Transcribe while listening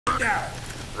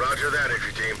Roger that,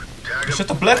 entry team. Tag him. Shut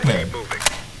the black man. Keep moving.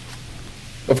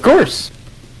 Of course.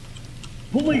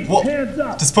 Police, What? hands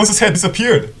up. This person's head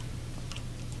disappeared.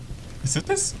 Is it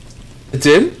this? It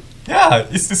did? Yeah,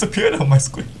 it's disappeared on my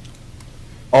screen.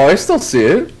 Oh, I still see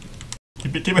it. He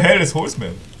became a headless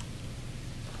horseman.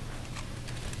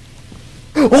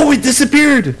 Oh, it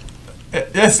disappeared!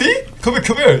 Yeah, see? Come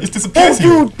here, it disappears Oh,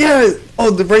 here. dude, yeah!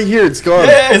 Oh, right here, it's gone.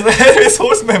 Yeah, it's a headless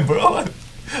horseman, bro.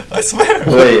 I swear.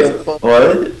 Wait,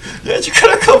 what? Yeah, you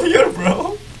gotta come here,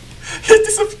 bro.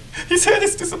 His head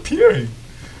is disappearing.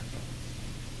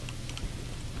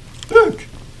 Look.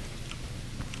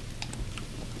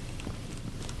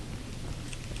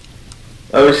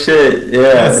 Oh shit,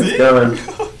 yeah, see? it's coming.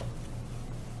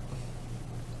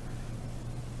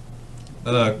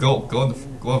 No, go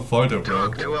on further, bro.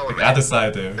 Talk to Like element. other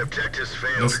side there. Objectives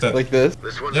failed. This that. Like this?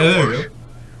 This one's Yeah, a there push. you go.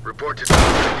 Report to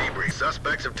debrief.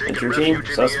 Suspects have taken Entry team, refuge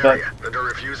in suspect. the area and are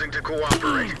refusing to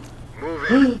cooperate.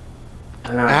 Move in.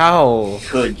 Ow.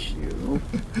 Could you?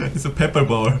 It's a pepper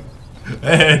bar.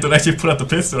 Hey, don't actually pull out the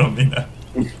pistol on me now.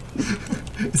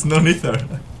 It's no neither.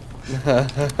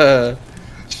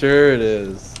 Sure it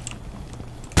is.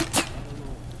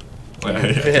 Wait,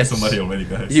 I killed somebody already,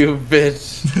 guys. You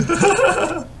bitch.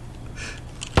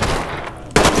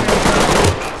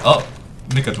 Oh,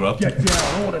 make a drop. Get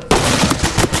down, hold it.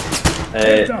 I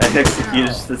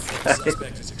executed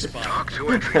this guy. Talk to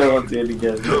entry I team. won't do it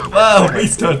again. Wow,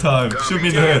 restart time. Shoot me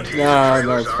in the head. Nah, no,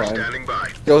 Trailers it's are fine. standing by.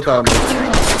 Go without me.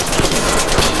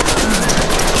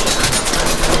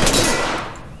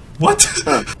 What?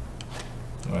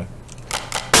 Alright.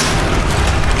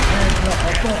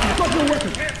 Drop your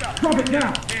weapon. Drop it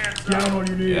now. Down on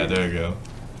your knees. Yeah, there you go.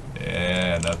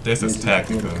 Yeah, now this is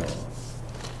tactical.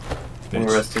 I'm Bitch.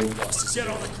 arresting. Get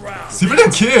on the ground.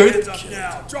 Civilian killed? Up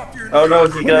now. Drop your Oh no,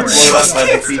 he got blown up by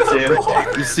the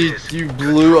C2. You see, you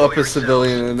blew up a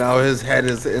civilian and now his head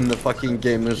is in the fucking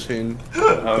game machine.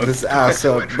 Oh, This ass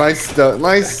up. Nice done.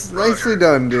 Nicely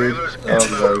done, dude. Trailers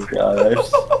in oh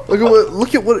my gosh.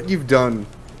 Look at what you've done.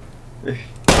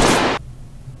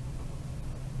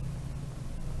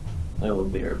 I will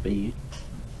BRB.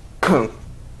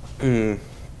 Hmm.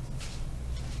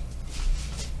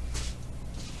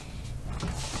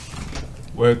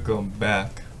 Welcome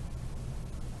back.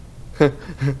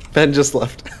 Ben just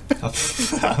left.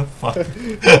 Fuck.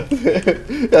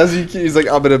 As he's like,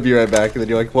 I'm gonna be right back, and then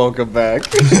you're like, welcome back.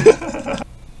 Does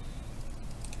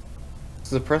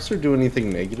the suppressor do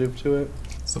anything negative to it?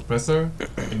 Suppressor?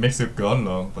 It makes it gun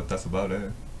long, but that's about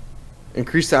it.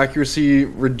 Increased accuracy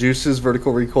reduces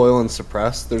vertical recoil and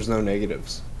suppress. There's no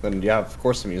negatives. Then yeah, of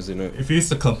course I'm using it. If you use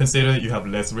the compensator, you have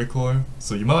less recoil,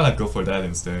 so you might wanna go for that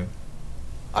instead.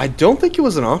 I don't think it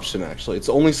was an option actually. It's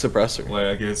only suppressor. Well,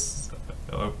 I guess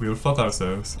we'll fuck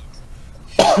ourselves.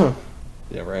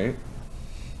 Yeah, right.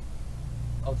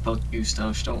 I'll fuck you,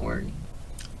 Stosh, don't worry.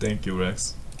 Thank you,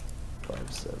 Rex.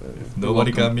 5-7.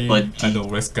 Nobody got me. buddy. I know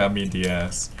Rex got me in the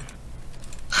ass.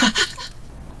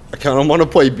 I kind of want to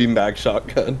play beanbag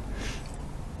shotgun.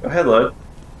 Oh, hello.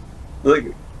 Look.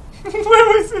 Where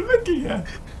was it looking at?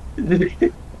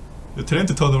 You're trying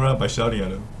to turn around by shouting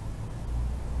at him.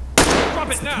 Drop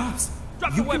it now.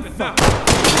 Drop your weapon now.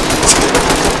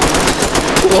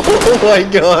 Oh my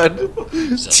god!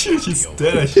 Dude, he's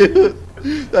dead.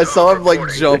 I saw him like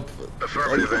jump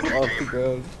Affirmative, entry off the team.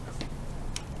 ground.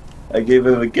 I gave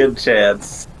him a good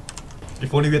chance.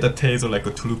 If only we had a taser like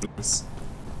a Toulouse.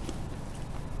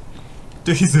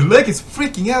 Dude, his leg is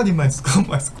freaking out in my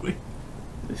screen.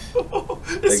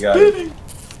 It's got it. spinning.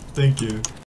 Thank you.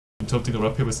 Something to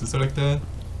rock paper scissors like that.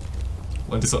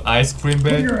 Want this ice cream Put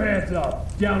bag? your hands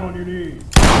up. Down on your knees.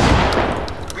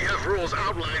 We have rules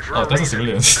outlined for Oh, a that's a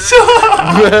reason.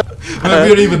 civilian. Well, we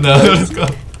don't even know. Let's go.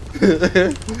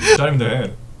 Shot him in the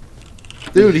head.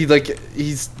 Dude,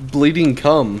 he's bleeding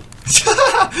cum.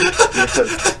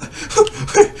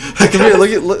 Come here,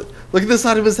 look at the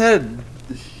side of his head.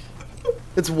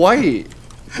 It's white.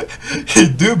 He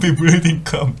do be breathing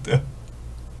cum though.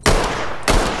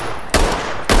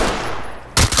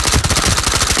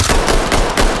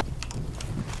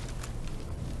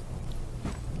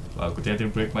 Wow, good thing I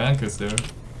didn't break my ankles there.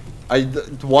 I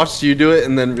watched you do it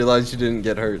and then realized you didn't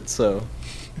get hurt, so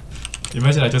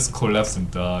Imagine I just collapsed and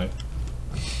died.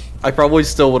 I probably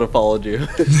still would have followed you.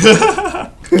 I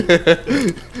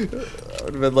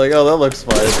would have been like, oh, that looks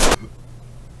fine.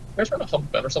 Are you trying to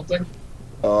hump Ben or something?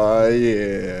 Oh,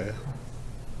 yeah.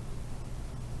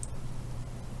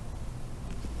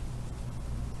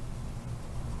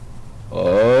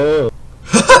 Oh.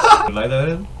 Light that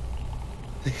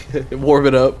in? Warm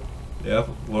it up. Yeah,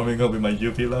 warming up with my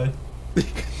UV light.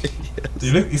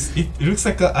 Yes. It looks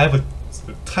like I have a It's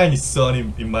a tiny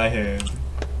sun in my hand.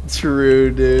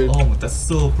 True, dude. Oh, that's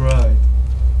so bright.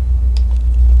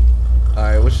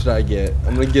 Alright, what should I get?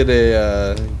 I'm gonna get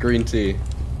a green tea. You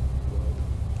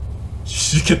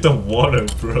should get the water,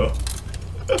 bro.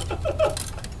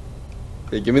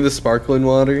 Hey, give me the sparkling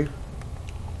water.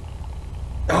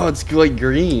 Oh, it's like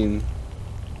green.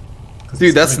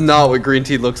 Dude, that's not what green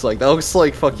tea looks like. That looks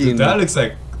like fucking... Dude, that looks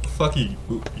like fucking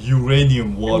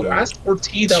uranium water. You asked for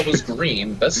tea that was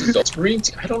green. That's green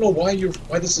tea. I don't know why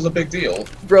this is a big deal.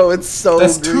 Bro, it's so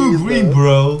That's green, too green,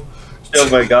 bro. Oh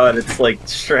my god, it's like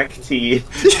Shrek tea. Yeah,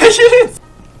 it is.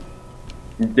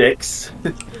 Dicks.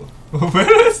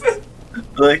 Where is it?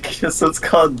 Like, so it's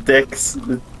called Dicks.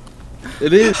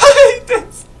 It is. I hate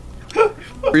this.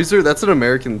 Freezer, that's an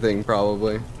American thing,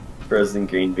 probably. Frozen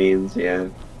green beans, yeah.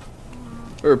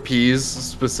 Or peas,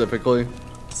 specifically.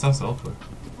 Sounds awful.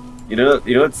 You know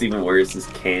what's even worse is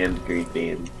canned green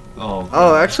beans. Oh.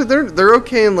 Oh, actually, they're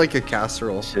okay in like a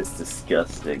casserole. It's just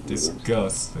disgusting. dude.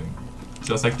 Disgusting.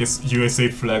 Just like this USA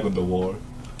flag on the wall.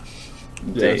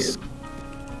 Yes.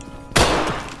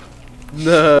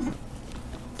 The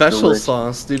special Delicious.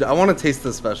 sauce, dude. I want to taste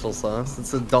the special sauce.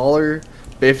 It's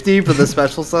 $1.50 for the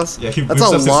special sauce. Yeah, he That's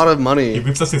whips a us lot his- of He money.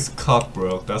 whips us his cock,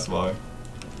 bro. That's why.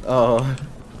 Oh,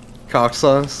 cock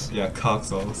sauce. Yeah, cock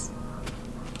sauce.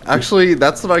 Actually,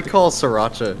 that's what I call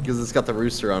sriracha because it's got the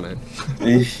rooster on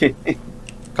it.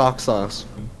 Cock sauce.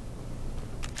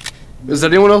 Is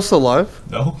anyone else alive?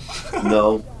 No?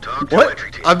 No. Talk to What?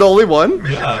 entry team. I'm the only one?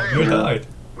 Yeah, you died.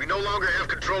 We no longer have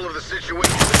control of the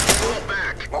situation. Fall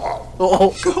back.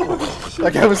 Oh,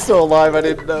 that guy was still alive. I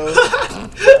didn't know.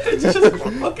 It's just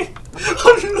fucking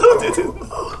unloaded it.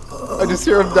 I just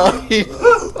hear him dying.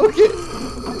 Okay.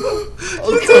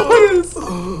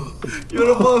 Oh,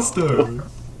 you're a monster.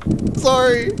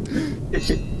 Sorry.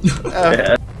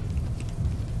 Yeah.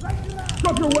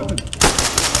 Drop your weapon.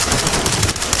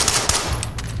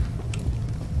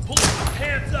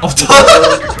 Oh,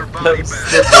 Get your body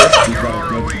back. Your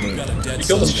ROE. You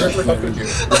killed the striker. How could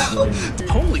you?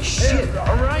 Holy shit,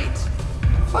 alright!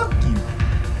 fuck you.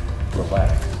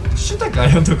 Relax. Shoot that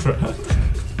guy on the ground.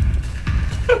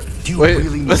 Wait,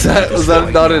 was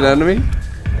that not an enemy?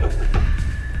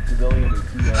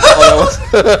 Oh,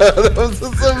 that was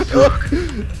the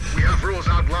civilian. We have rules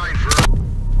outlined for.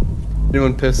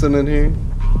 Anyone pissing in here?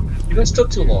 You guys took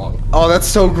too long. Oh, that's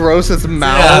so gross. It's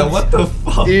mouth. Yeah, what the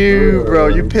fuck? Ew, bro,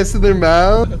 you piss in their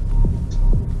mouth?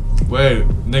 Wait,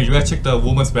 Nick, you gotta check the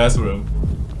woman's bathroom.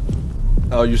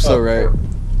 Oh, you're so right.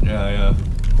 Yeah.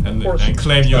 And Of course.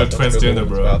 claim you're a That's good, transgender, woman's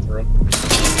bro. bathroom.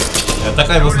 Yeah, that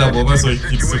guy wasn't a woman, so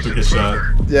he still took a shot.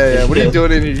 Yeah, what are you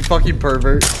doing in here, you fucking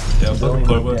pervert? Yeah, fucking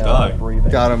pervert guy.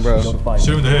 Got him, bro.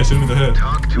 Shoot him in the head, shoot him in the head.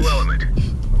 Talk to element.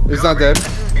 He's not dead.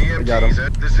 EMT got him.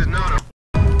 said this is not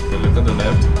a. Okay, look on the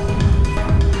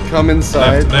left. Come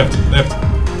inside. Left. Yeah.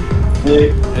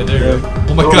 Yeah, there you go.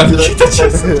 Oh my god, he hit the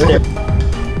chest!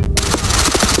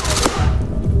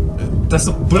 That's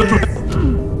a bulletproof.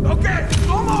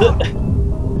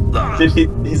 Dude,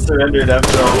 he surrendered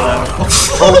after all that.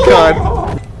 Oh god.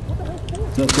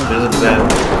 Isn't that?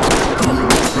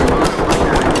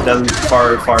 Doesn't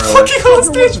far away. Fucking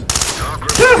hostage!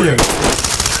 Get here!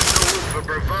 For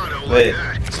bravado Wait,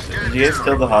 like that. did you guys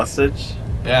kill the hostage?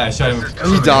 Yeah, I shot him.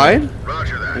 He died?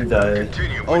 Roger that. He died.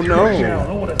 Continue Oh with your mission.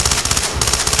 no.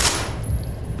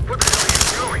 What the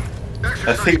hell are you doing?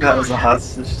 I think that was a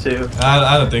hostage too.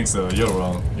 I don't think so. You're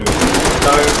wrong.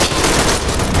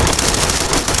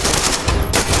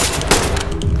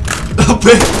 Oh,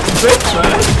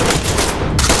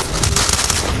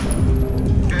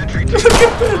 Entry team.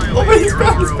 Oh, he's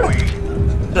back, he's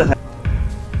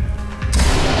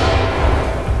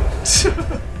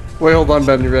Wait, hold on,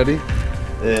 Ben, you ready?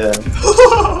 Yeah.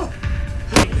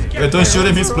 Yeah, don't shoot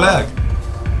him. He's black.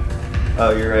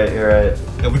 Oh, you're right.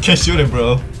 Yeah, we can't shoot him,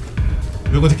 bro.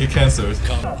 We're going to get cancers.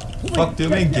 Fuck do you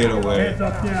mean get away?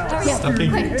 Stop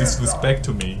being disrespect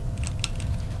to me.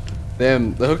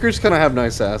 Damn, the hookers kind of have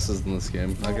nice asses in this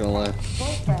game, not gonna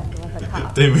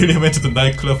lie. They really went to the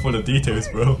nightclub for the details,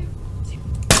 bro.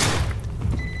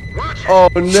 Oh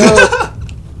no!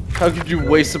 How could you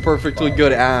waste a perfectly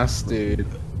good ass, dude?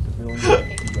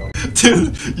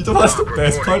 Dude, you know what's the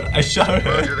best part? I shot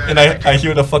her and I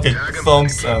hear the fucking thumb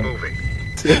sound.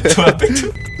 So I picked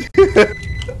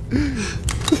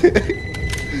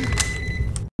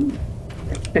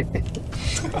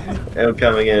I'm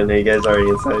coming in. Are you guys already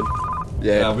inside?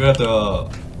 Yeah, we're at the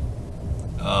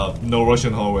no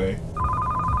Russian hallway.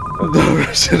 No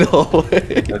Russian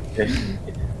hallway. Okay.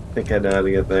 I think I know how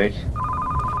to get there.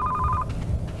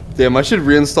 Damn, I should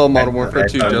reinstall Modern Warfare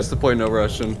 2 I- just to play No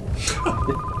Russian.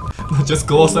 Just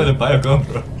go outside and buy a gun,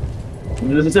 bro.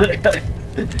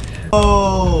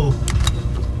 Oh!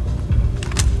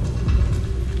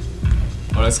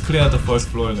 Oh, let's clear out the first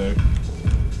floor now.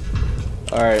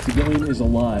 Alright. Civilian is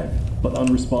alive, but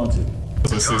unresponsive.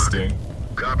 Was assisting.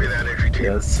 Copy that, entry team.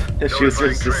 Yes, she was Notifying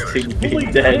resisting trailers.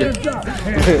 being dead. Hands up!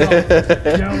 Hands up!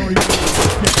 Down or you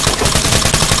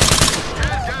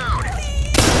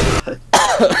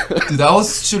Dude, I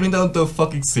was shooting down the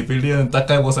fucking civilian. That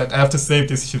guy was like, I have to save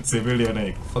this shit civilian, and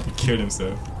he fucking killed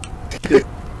himself.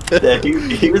 Yeah,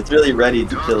 he was really ready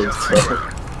to kill himself.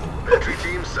 Entry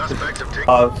team, suspects have taken.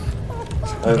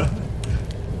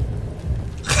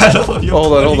 I don't know if you're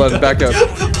Hold on, pointing back up.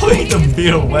 Pointing the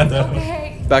middle window.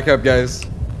 Back up, guys.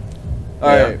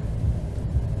 Alright.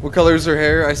 What color is her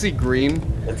hair? I see green.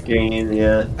 It's green,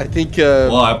 yeah. I think,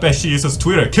 Wow, I bet she uses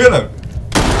Twitter. Kill him!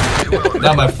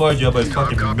 Not my fault, yeah, but it's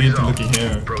fucking mint looking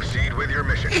hair. Proceed with your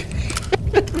mission.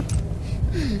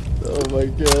 Oh my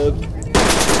god.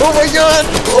 Oh my god!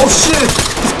 Oh shit!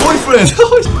 His boyfriend!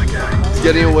 He's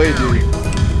getting away, dude.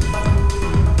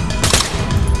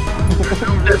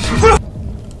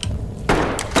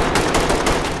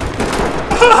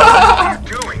 What are you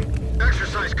doing?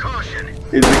 Exercise caution.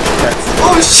 He's a cat.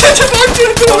 Oh shit! It's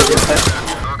actually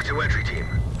Talk to entry team.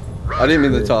 I didn't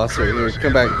mean to toss her. Here,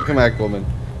 come back, woman.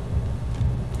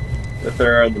 If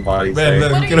there are the bodies Man, there.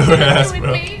 let him get her ass,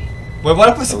 bro. Wait, what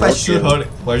happens if I shoot her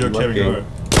while you're carrying her?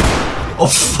 Oh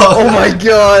fuck! Oh my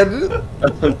god!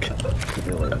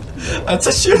 I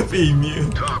just should be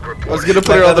immune. I was gonna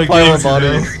put her on the pile of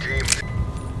bodies.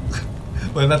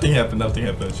 Well, nothing happened.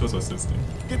 She was assisting.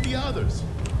 Get the others.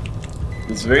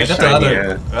 It's very I got shiny.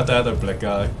 I got the other black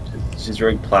guy. She's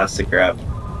wearing plastic wrap.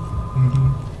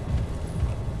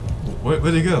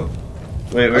 Where'd he go?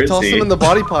 Wait, I where is tossed he? him in the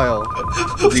body pile.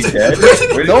 Is he dead?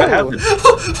 Where did No. that happen?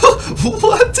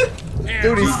 What?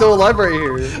 Dude, he's still alive right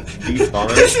here. He's gone.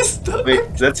 This is the...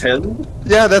 Wait, that's him?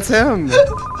 Yeah, that's him. I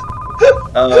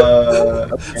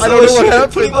I don't know what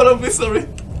happened. Putting out of misery.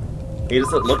 He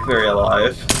doesn't look very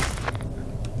alive.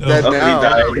 Dead Oh, now.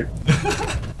 he died.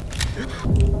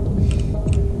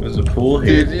 There's a pool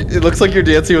here. Dude, it looks like you're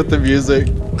dancing with the music.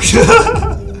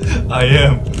 I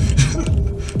am.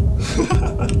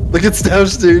 Look at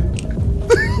Stoush, dude.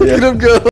 Look at him go.